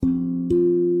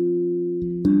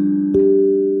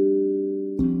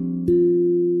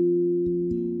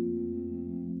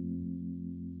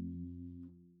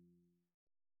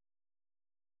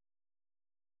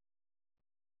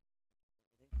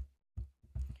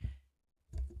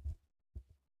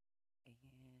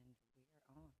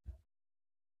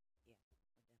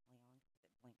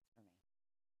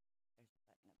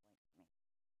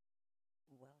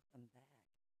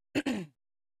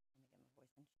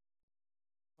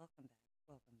Welcome back.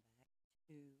 Welcome back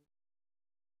to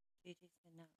Gigi's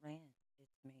Midnight Rant.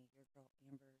 It's me, your girl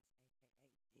Amber's,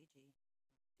 aka Gigi,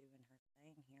 doing her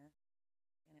thing here.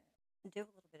 Gonna do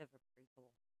a little bit of a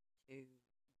prequel to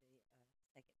the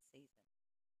second season.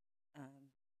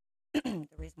 Um,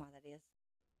 the reason why that is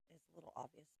a little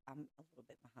obvious. I'm a little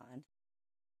bit behind.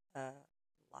 Uh,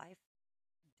 Life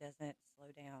doesn't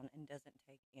slow down and doesn't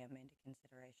take M into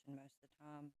consideration most of the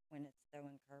time when it's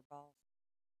throwing curveballs.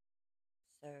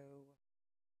 So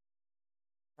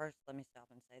first, let me stop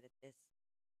and say that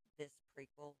this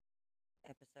prequel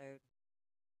episode,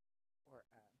 or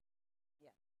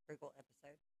yeah, prequel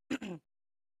episode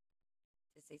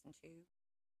to season two,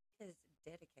 is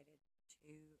dedicated to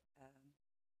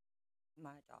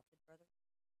my adopted brother,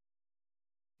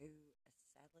 who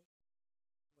sadly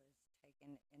was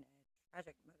taken in a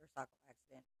tragic motorcycle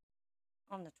accident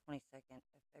on the 22nd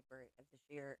of February of this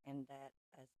year, and that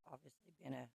has obviously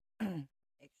been a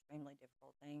extremely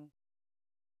difficult thing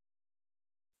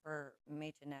for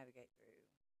me to navigate through.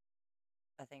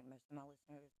 I think most of my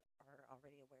listeners are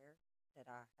already aware that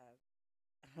I have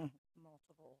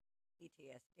multiple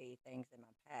PTSD things in my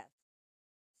past.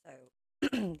 So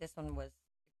this one was,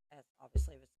 as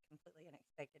obviously, was completely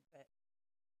unexpected, but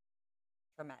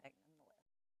traumatic nonetheless.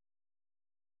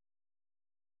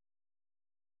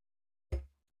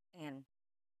 And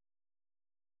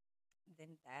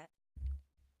then that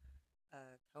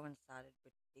coincided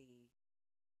with the,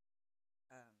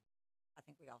 um, I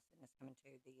think we all seen this coming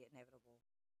to the inevitable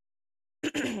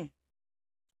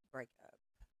breakup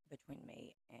between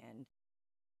me and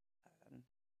um,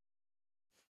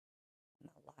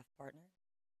 my life partner.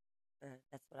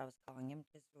 That's what I was calling him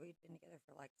because we'd been together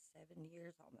for like 7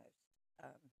 years almost. I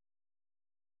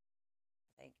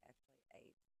think actually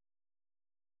eight.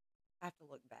 I have to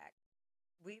look back.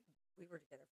 We were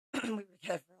together. We were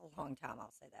together for a long time.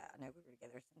 I'll say that. I know we were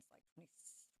together since like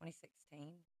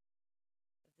 2016.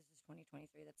 If this is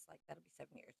 2023, that's like that'll be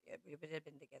 7 years. Yeah, we had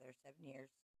been together 7 years.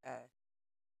 Uh,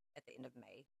 at the end of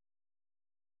May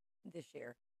this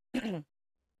year.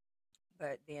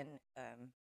 But then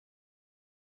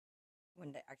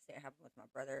when the accident happened with my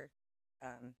brother,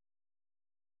 um,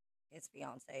 his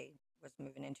fiance was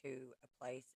moving into a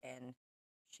place and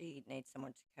she needs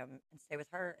someone to come and stay with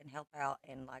her and help out.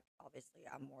 And like, obviously,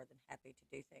 I'm more than happy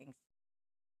to do things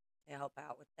to help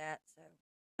out with that. So,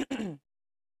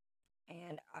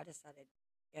 and I decided,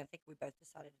 and I think we both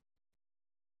decided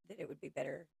that it would be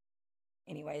better,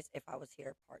 anyways, if I was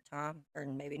here part time or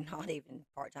maybe not even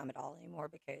part time at all anymore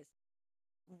because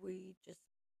we just,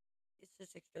 it's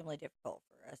just extremely difficult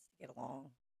for us to get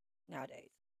along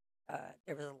nowadays.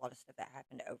 There was a lot of stuff that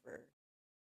happened over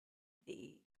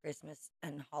the Christmas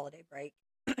and holiday break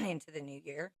into the new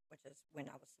year, which is when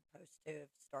I was supposed to have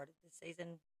started this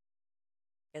season.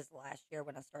 Because last year,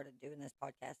 when I started doing this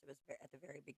podcast, it was at the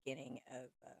very beginning of,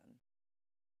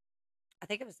 I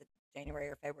think it was January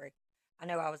or February. I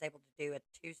know I was able to do a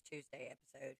Tuesday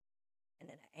episode and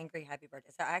then an Angry Happy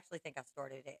Birthday. So I actually think I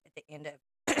started it at the end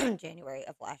of January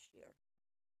of last year.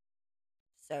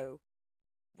 So,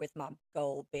 with my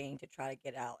goal being to try to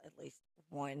get out at least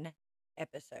one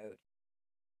episode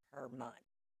per month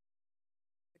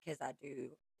because I do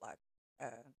like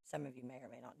some of you may or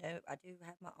may not know I do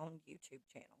have my own YouTube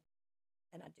channel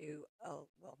and I do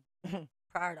well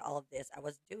prior to all of this I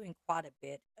was doing quite a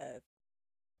bit of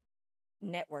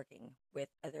networking with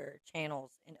other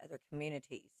channels and other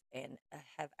communities and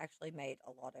have actually made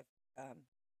a lot of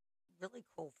really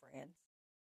cool friends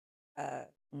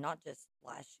not just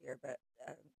last year but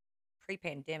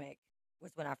pre-pandemic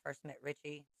was when I first met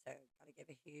Richie, so gotta give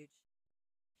a huge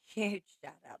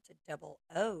shout out to Double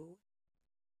O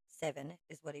 7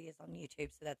 is what he is on YouTube.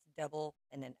 So that's double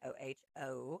and then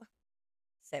OHO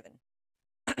 7.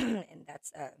 And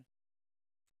that's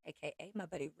aka my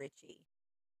buddy Richie,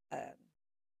 um,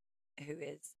 who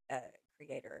is a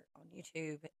creator on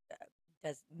YouTube,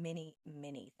 does many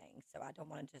things. So I don't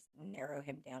want to just narrow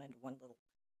him down into one little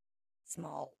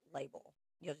small label.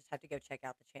 You'll just have to go check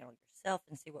out the channel yourself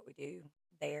and see what we do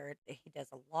there. He does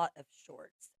a lot of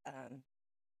shorts.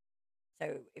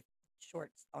 So if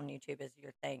shorts on YouTube is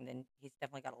your thing, then he's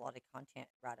definitely got a lot of content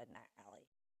right in that alley.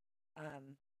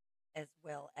 As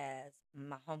well as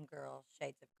my homegirl,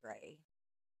 Shades of Grey.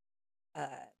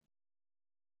 Uh,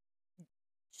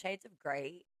 Shades of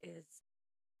Grey is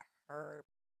her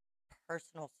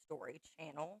personal story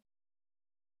channel.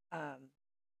 Um,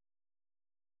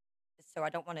 so I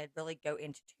don't want to really go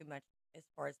into too much as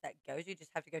far as that goes. You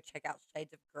just have to go check out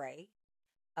Shades of Grey.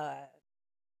 Uh,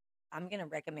 I'm going to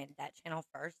recommend that channel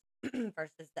first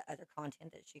versus the other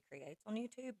content that she creates on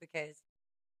YouTube because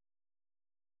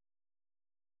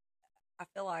I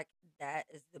feel like that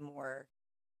is the more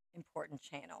important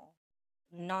channel.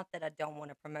 Not that I don't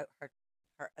want to promote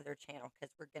her other channel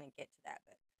because we're gonna get to that,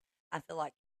 but I feel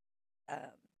like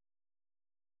um,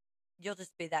 you'll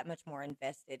just be that much more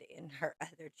invested in her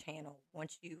other channel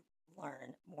once you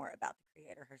learn more about the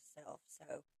creator herself.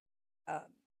 So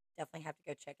um, definitely have to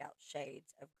go check out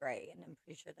Shades of Grey, and I'm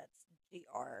pretty sure that's Grey.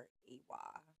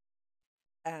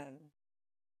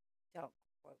 Don't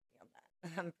quote me on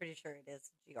that. I'm pretty sure it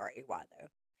is Grey though.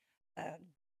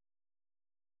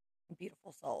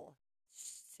 Beautiful soul,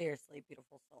 seriously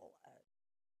beautiful soul.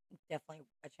 Definitely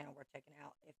a channel worth checking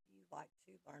out if you like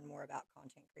to learn more about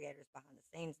content creators behind the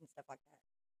scenes and stuff like that.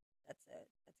 That's a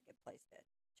good place to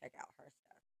check out her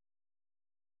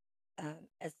stuff.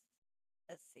 As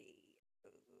let's see,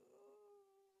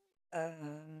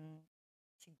 um,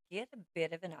 to get a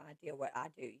bit of an idea what I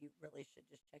do, you really should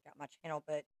just check out my channel.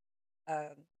 But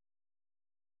um,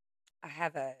 I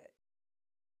have a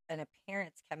an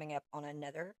appearance coming up on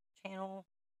another channel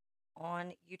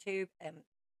on YouTube, and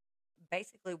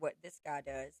basically what this guy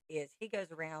does is he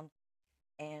goes around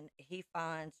and he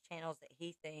finds channels that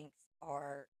he thinks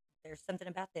are there's something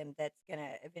about them that's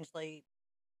gonna eventually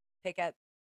pick up,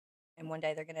 and one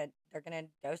day they're gonna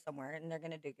go somewhere and they're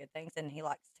gonna do good things, and he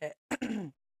likes to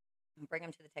bring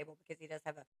them to the table because he does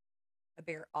have a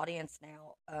bigger audience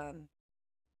now.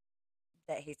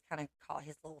 That he's kind of caught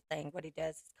his little thing. What he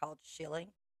does is called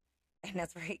shilling, and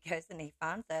that's where he goes and he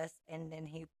finds us, and then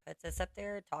he puts us up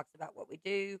there, talks about what we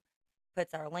do,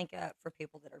 puts our link up for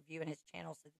people that are viewing his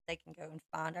channel so that they can go and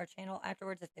find our channel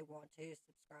afterwards if they want to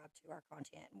subscribe to our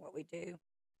content and what we do.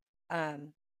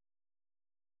 Um,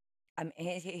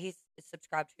 he's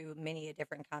subscribed to many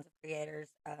different kinds of creators.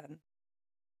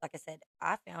 Like I said,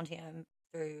 I found him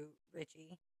through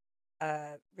Richie.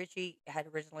 Richie had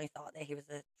originally thought that he was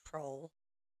a troll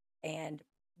and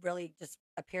really just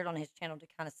appeared on his channel to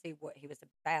kind of see what he was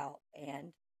about.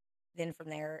 And then from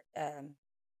there,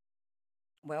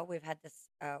 well, we've had this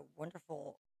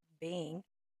wonderful being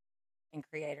and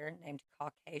creator named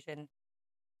Caucasian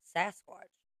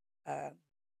Sasquatch uh,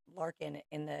 lurking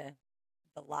in the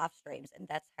live streams, and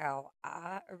that's how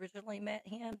I originally met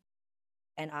him.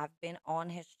 And I've been on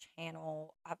his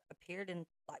channel. I've appeared in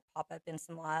like pop up in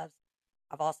some lives.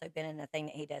 I've also been in a thing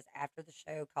that he does after the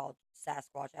show called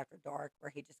Sasquatch After Dark, where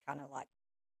he just kind of like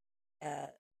uh,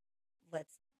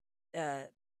 lets uh,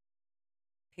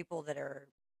 people that are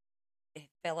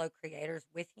fellow creators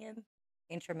with him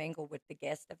intermingle with the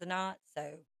guest of the night.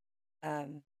 So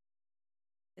um,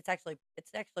 it's actually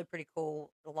pretty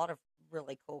cool. A lot of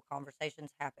really cool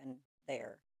conversations happen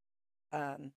there.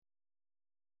 Um,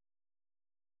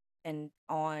 and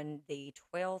on the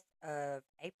 12th of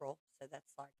April, so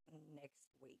that's like next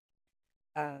week.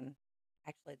 Um,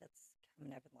 actually, that's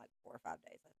coming up in like 4 or 5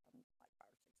 days. I'm like 5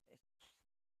 or 6 days.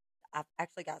 I've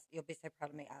actually got. You'll be so proud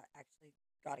of me. I actually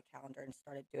got a calendar and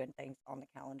started doing things on the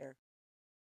calendar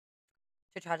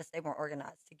to try to stay more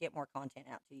organized, to get more content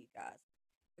out to you guys.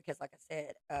 Because, like I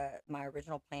said, my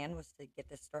original plan was to get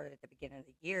this started at the beginning of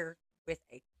the year with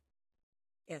a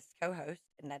guest co-host,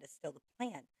 and that is still the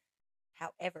plan.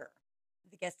 However,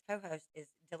 the guest co-host is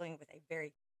dealing with a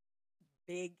very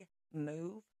big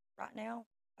move right now,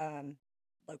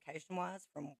 location-wise,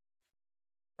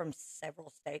 from several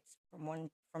states,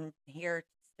 from here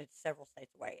to several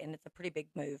states away, and it's a pretty big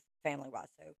move family-wise.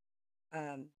 So,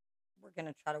 we're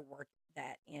gonna try to work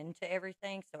that into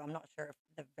everything. So I'm not sure if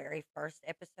the very first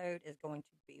episode is going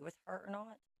to be with her or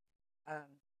not. Um,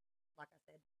 like I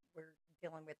said, we're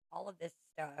dealing with all of this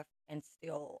stuff and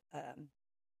still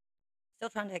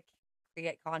trying to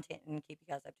create content and keep you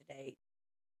guys up to date,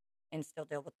 and still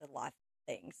deal with the life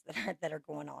things that are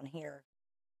going on here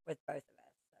with both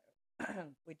of us.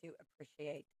 So we do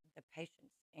appreciate the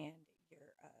patience and your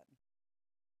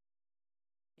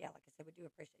yeah, like I said, we do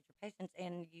appreciate your patience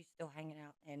and you still hanging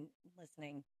out and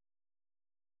listening,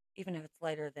 even if it's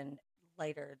later than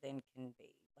can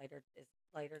be. Later is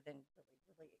later than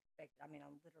really expected. I mean,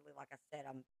 I'm literally, like I said,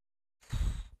 I'm.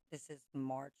 This is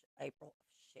March, April.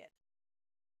 Shit,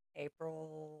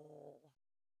 April.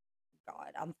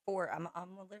 God, I'm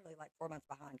literally like 4 months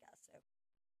behind, guys. So,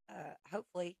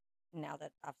 hopefully, now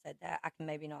that I've said that, I can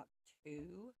maybe knock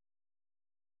 2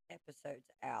 episodes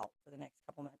out for the next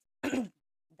couple months.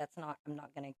 That's not. I'm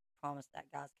not going to promise that,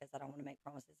 guys, because I don't want to make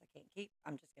promises I can't keep.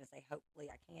 I'm just going to say hopefully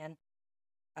I can.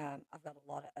 I've got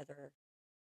a lot of other.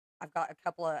 I've got a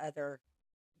couple of other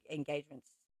engagements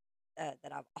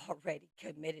that I've already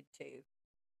committed to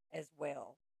as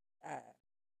well,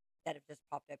 that have just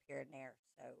popped up here and there.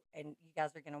 So, and you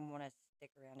guys are going to want to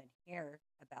stick around and hear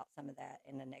about some of that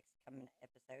in the next coming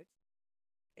episodes.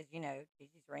 Because,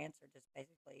 Gigi's rants are just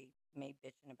basically me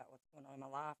bitching about what's going on in my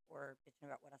life or bitching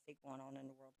about what I see going on in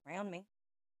the world around me.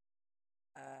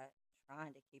 Uh,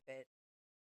 Trying to keep it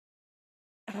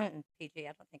PG.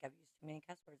 I don't think I've used too many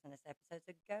cuss words in this episode.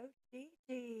 So go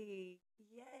Gigi!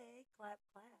 Yay! Clap,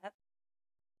 clap.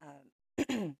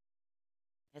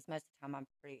 Because most of the time I'm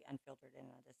pretty unfiltered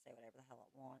and I just say whatever the hell I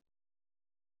want.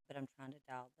 But I'm trying to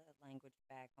dial the language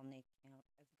back on the account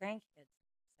of the grandkids.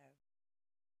 So,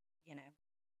 you know,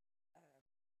 uh,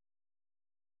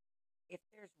 if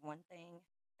there's one thing,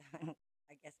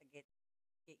 I guess I get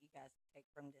you guys to take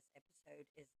from this episode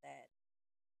is that,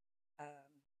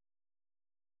 um,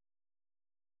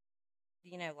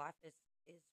 life is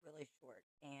really short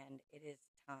and it is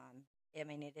time. I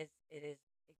mean, it is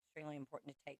extremely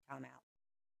important to take time out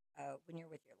when you're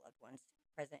with your loved ones,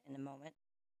 present in the moment,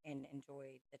 and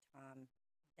enjoy the time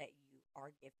that you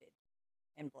are gifted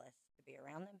and blessed to be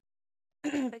around them.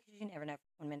 Because you never know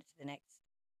from 1 minute to the next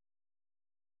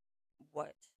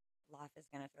what life is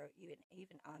going to throw at you. And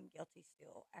even I'm guilty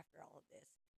still after all of this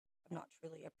of not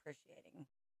truly appreciating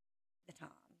the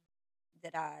time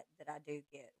that I do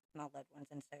get with my loved ones.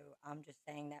 And so I'm just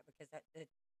saying that because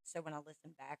so when I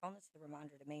listen back on this, it's a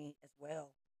reminder to me as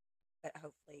well. But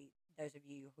hopefully, those of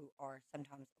you who are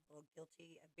sometimes a little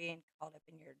guilty of being caught up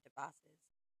in your devices,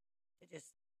 to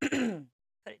just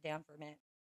put it down for a minute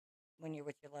when you're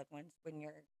with your loved ones, when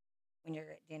you're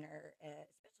at dinner,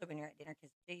 especially when you're at dinner,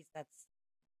 because geez, that's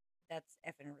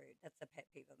effing rude. That's a pet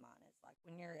peeve of mine. It's like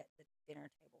when you're at the dinner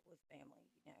table with family,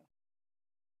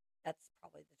 that's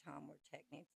probably the time where tech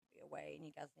needs to be away, and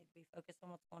you guys need to be focused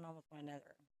on what's going on with one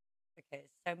another, because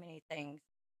so many things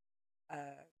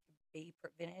could be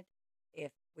prevented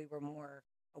if we were more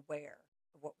aware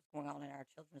of what was going on in our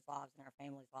children's lives and our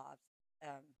families' lives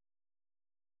um,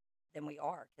 than we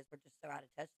are, because we're just so out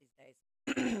of touch these days.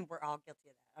 We're all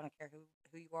guilty of that. I don't care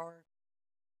who you are,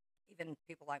 even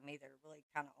people like me that are really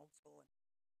kind of old school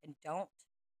and don't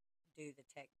do the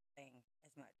tech thing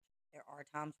as much. There are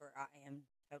times where I am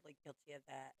totally guilty of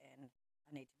that, and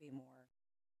I need to be more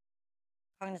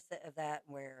cognizant of that,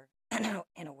 where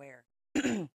and aware,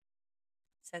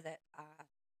 so that I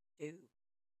do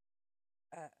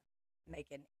uh, make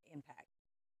an impact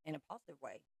in a positive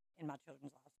way in my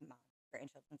children's lives, and my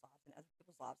grandchildren's lives, and other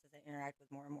people's lives as I interact with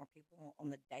more and more people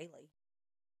on the daily,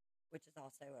 which is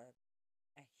also a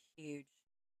huge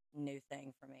new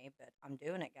thing for me. But I'm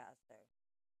doing it, guys. So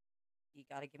you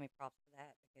got to give me props for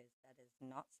that, because that is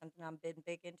not something I've been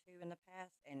big into in the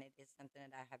past, and it is something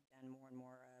that I have done more and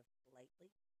more of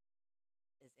lately.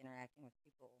 Is interacting with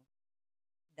people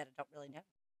that I don't really know,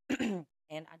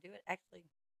 and I do it actually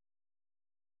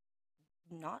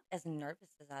not as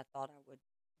nervous as I thought I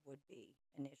would be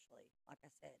initially. Like I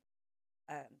said,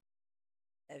 um,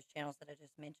 those channels that I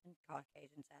just mentioned,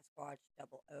 Caucasian Sasquatch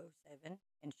 007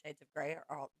 and Shades of Grey,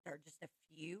 they're just a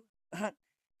few,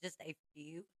 just a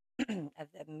few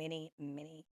of the many,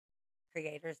 many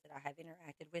creators that I have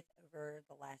interacted with over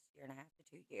the last year and a half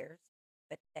to 2 years.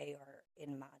 But they are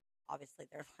obviously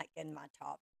they're like in my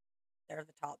top. They're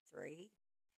the top three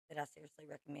that I seriously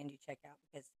recommend you check out,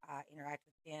 because I interact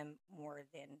with them more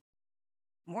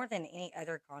than any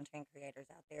other content creators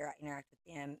out there. I interact with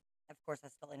them. Of course, I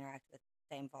still interact with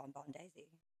Dame Von Daisy,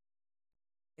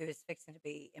 who is fixing to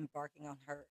be embarking on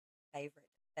her favorite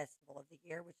festival of the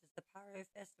year, which is the Pyro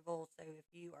Festival. So if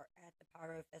you are at the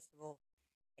Pyro Festival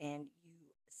and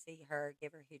you see her,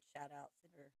 give her a huge shout out,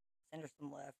 send her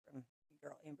some love from your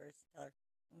girl Embers, tell her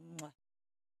mwah,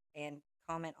 and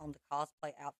comment on the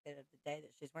cosplay outfit of the day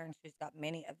that she's wearing. She's got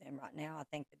many of them right now. I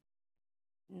think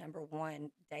the number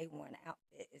one day one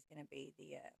outfit is going to be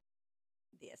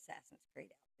the Assassin's Creed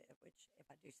outfit, which, if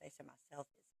I do say so myself,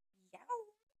 is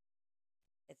yow.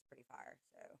 It's pretty fire.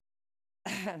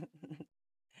 So,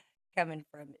 coming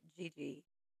from Gigi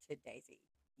to Daisy,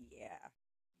 yeah,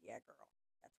 yeah, girl,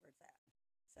 that's where it's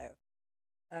at.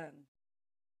 So,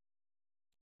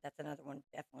 that's another one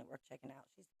definitely worth checking out.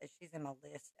 She's in my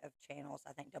list of channels.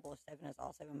 I think 007 is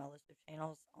also in my list of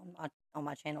channels. On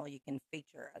my channel, you can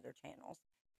feature other channels.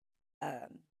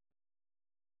 Um,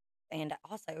 and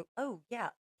also, oh yeah,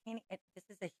 this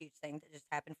is a huge thing that just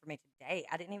happened for me today.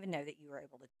 I didn't even know that you were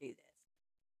able to do this.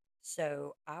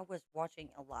 So I was watching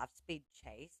a live speed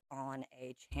chase on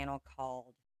a channel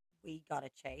called We Gotta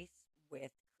Chase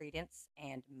with Credence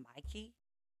and Mikey.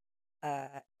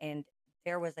 And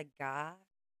there was a guy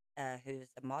who's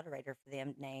a moderator for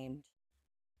them named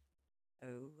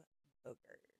Oh Boogers.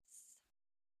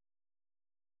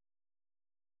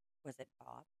 Was it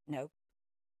Bob? Nope.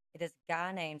 It is a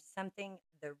guy named something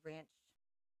the Wrench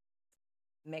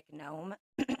McNome,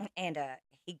 and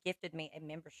he gifted me a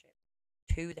membership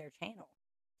to their channel.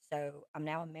 So I'm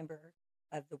now a member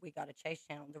of the We Gotta Chase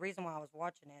channel. The reason why I was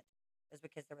watching it is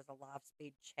because there was a live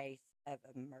speed chase of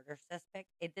a murder suspect.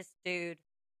 This dude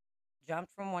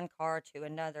jumped from one car to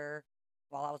another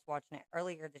while I was watching it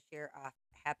earlier this year. I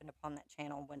happened upon that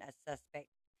channel when a suspect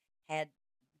had,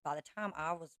 by the time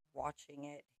I was watching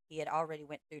it, he had already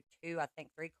went through two, I think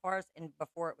three cars, and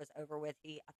before it was over with,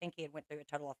 I think he had went through a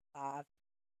total of five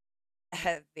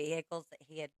vehicles that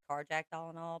he had carjacked all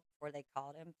in all before they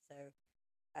caught him. So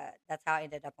that's how I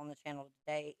ended up on the channel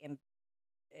today in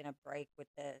a break with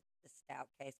the Stout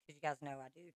case, because you guys know I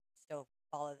do still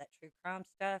follow that true crime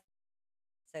stuff.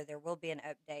 So there will be an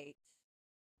update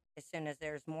as soon as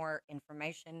there's more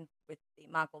information with the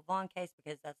Michael Vaughn case,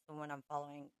 because that's the one I'm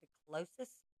following the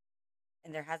closest.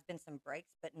 And there has been some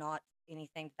breaks, but not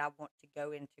anything that I want to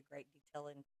go into great detail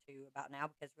into about now,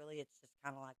 because really it's just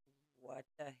kind of like, what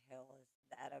the hell is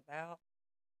that about?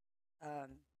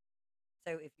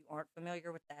 So if you aren't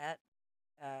familiar with that,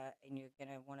 and you're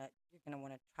gonna want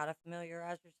to try to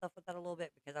familiarize yourself with that a little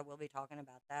bit, because I will be talking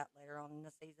about that later on in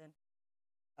the season.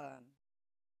 Um,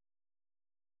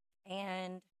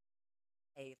 and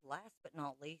a last but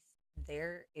not least,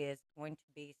 there is going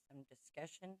to be some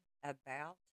discussion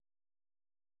about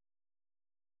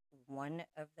one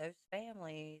of those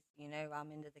families.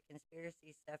 I'm into the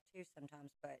conspiracy stuff too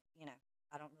sometimes, but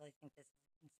I don't really think this is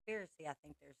a conspiracy. I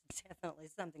think there's definitely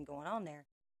something going on there,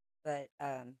 but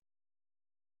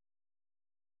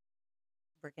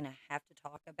we're gonna have to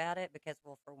talk about it because,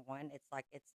 well, for one,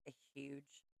 it's a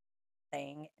huge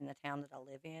thing in the town that I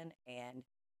live in, and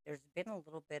there's been a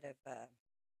little bit of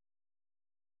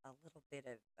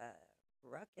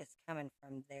ruckus coming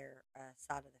from their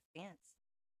side of the fence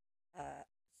uh,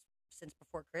 since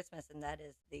before Christmas, and that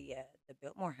is the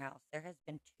Biltmore house. There has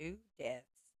been two deaths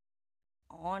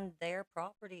on their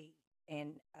property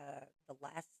in the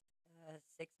last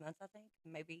 6 months, I think,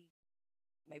 maybe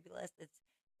less.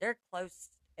 They're close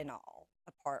and all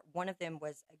apart. One of them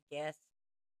was a guest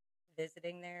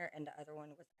visiting there, and the other one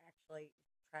was actually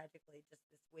tragically just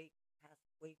this week, past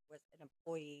week, was an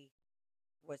employee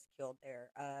was killed there,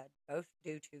 both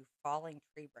due to falling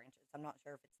tree branches. I'm not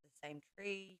sure if it's the same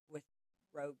tree with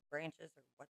rogue branches or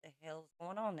what the hell's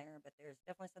going on there, but there's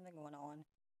definitely something going on.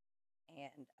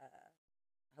 And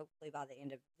hopefully by the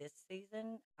end of this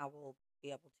season, I will be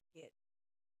able to get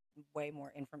way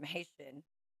more information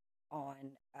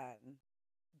on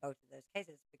both of those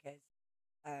cases, because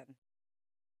um,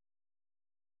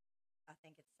 I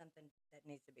think it's something that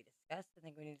needs to be discussed. I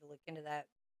think we need to look into that,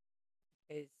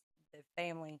 because the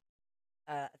family,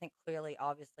 I think, clearly,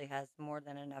 obviously, has more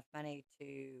than enough money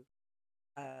to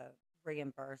uh,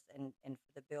 reimburse and for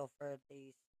the bill for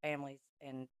these families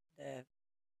and the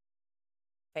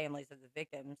families of the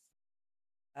victims.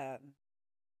 Um,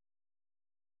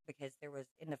 because there was,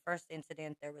 in the first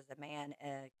incident, there was a man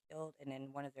killed, and then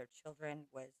one of their children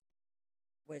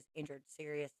was injured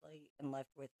seriously and left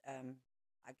with,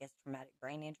 I guess, traumatic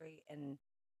brain injury. And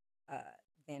uh,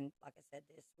 then, like I said,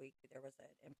 this week there was an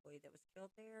employee that was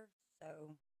killed there.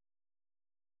 So,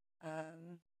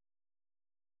 um,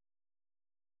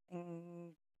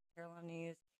 in Carolina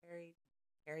News, Carrie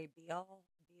Beal,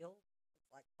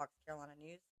 it's like Fox Carolina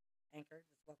News anchor,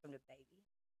 just welcomed a baby.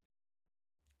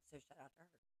 So shout out to her,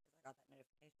 because I got that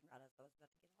notification right as I was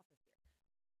about to get off of here.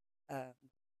 Um,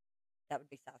 that would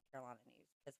be South Carolina News,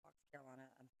 because Fox Carolina,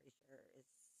 I'm pretty sure, is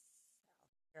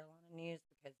South Carolina News,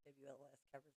 because WLS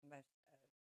covers most of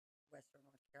Western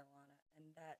North Carolina,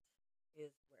 and that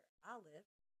is where I live.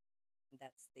 And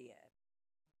that's the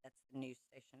news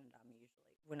station that I'm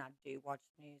usually, when I do watch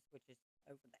the news, which is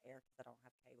over the air because I don't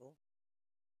have cable.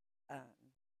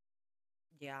 Um,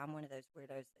 yeah, I'm one of those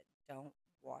weirdos that don't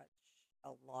watch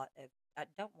a lot of. I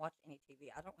don't watch any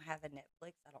TV. I don't have a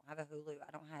Netflix. I don't have a Hulu.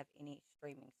 I don't have any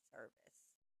streaming service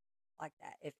like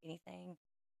that. If anything,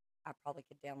 I probably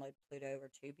could download Pluto or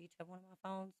Tubi to one of my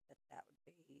phones, but that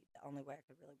would be the only way I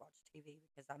could really watch TV,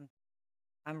 because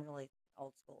I'm really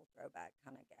old school throwback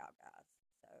kind of gal, guys.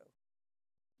 So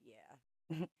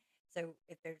yeah. So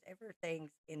if there's ever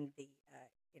things in the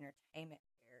entertainment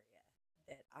area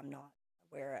that I'm not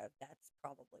aware of, that's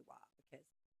probably why. Because,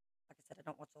 like I said, I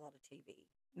don't watch a lot of TV,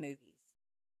 movies.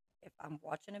 If I'm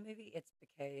watching a movie, it's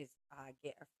because I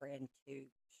get a friend to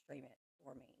stream it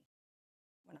for me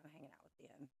when I'm hanging out with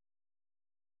them,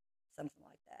 something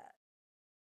like that.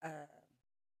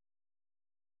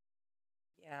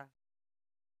 Yeah.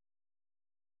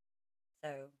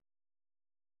 So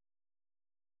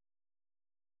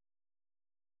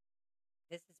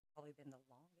this has probably been the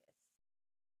longest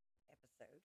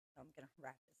episode. So I'm going to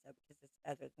wrap this up, because it's,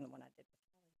 other than the one I did with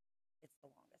Holly, it's the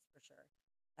longest for sure.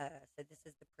 So this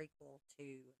is the prequel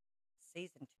to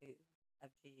season 2 of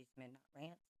Gigi's Midnight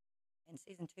Rants. And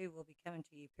season 2 will be coming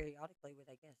to you periodically with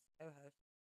a guest co host.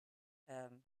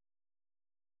 Um,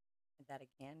 that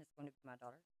again is going to be my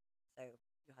daughter. So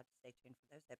you'll have to stay tuned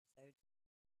for those episodes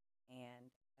and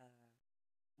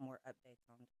more updates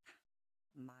on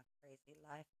my crazy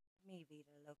life. Me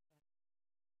vida loca.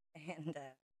 And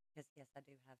because, yes, I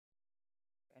do have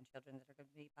grandchildren that are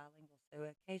going to be bilingual. So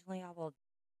occasionally I will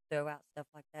throw out stuff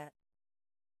like that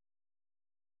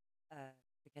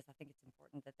because I think it's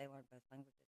important that they learn both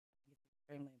languages. I think it's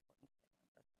extremely important that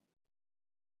they learn both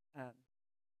languages.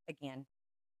 Again,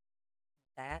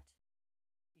 that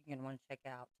you're going to want to check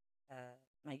out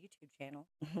my YouTube channel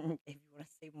if you want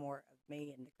to see more of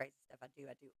me and the crazy stuff I do.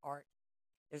 I do art.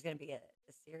 There's going to be a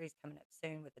series coming up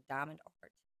soon with the diamond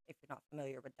art. If you're not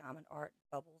familiar with diamond art,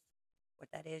 bubbles, what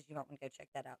that is, you might want to go check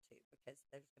that out too because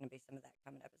there's going to be some of that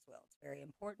coming up as well. It's very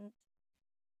important.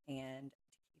 And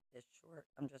to keep this short,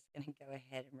 I'm just going to go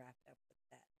ahead and wrap it up with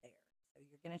that there. So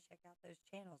you're going to check out those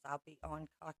channels. I'll be on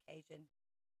Caucasian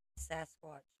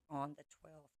Sasquatch on the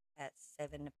 12th at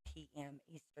 7 p.m.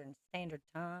 Eastern Standard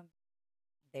Time.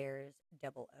 There's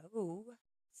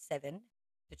 007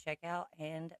 to check out,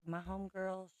 and my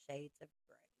homegirl, Shades of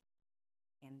Grey.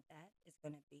 And that is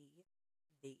going to be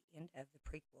the end of the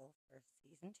prequel for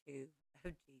season 2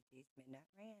 of Gigi's Midnight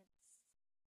Rants.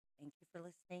 Thank you for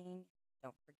listening.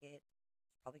 Don't forget,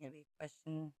 there's probably going to be a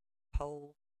question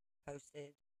poll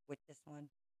posted with this one.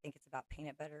 I think it's about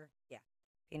peanut butter. Yeah.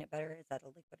 Peanut butter, is that a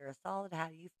liquid or a solid? How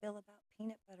do you feel about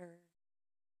peanut butter?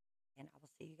 And I will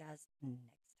see you guys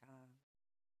next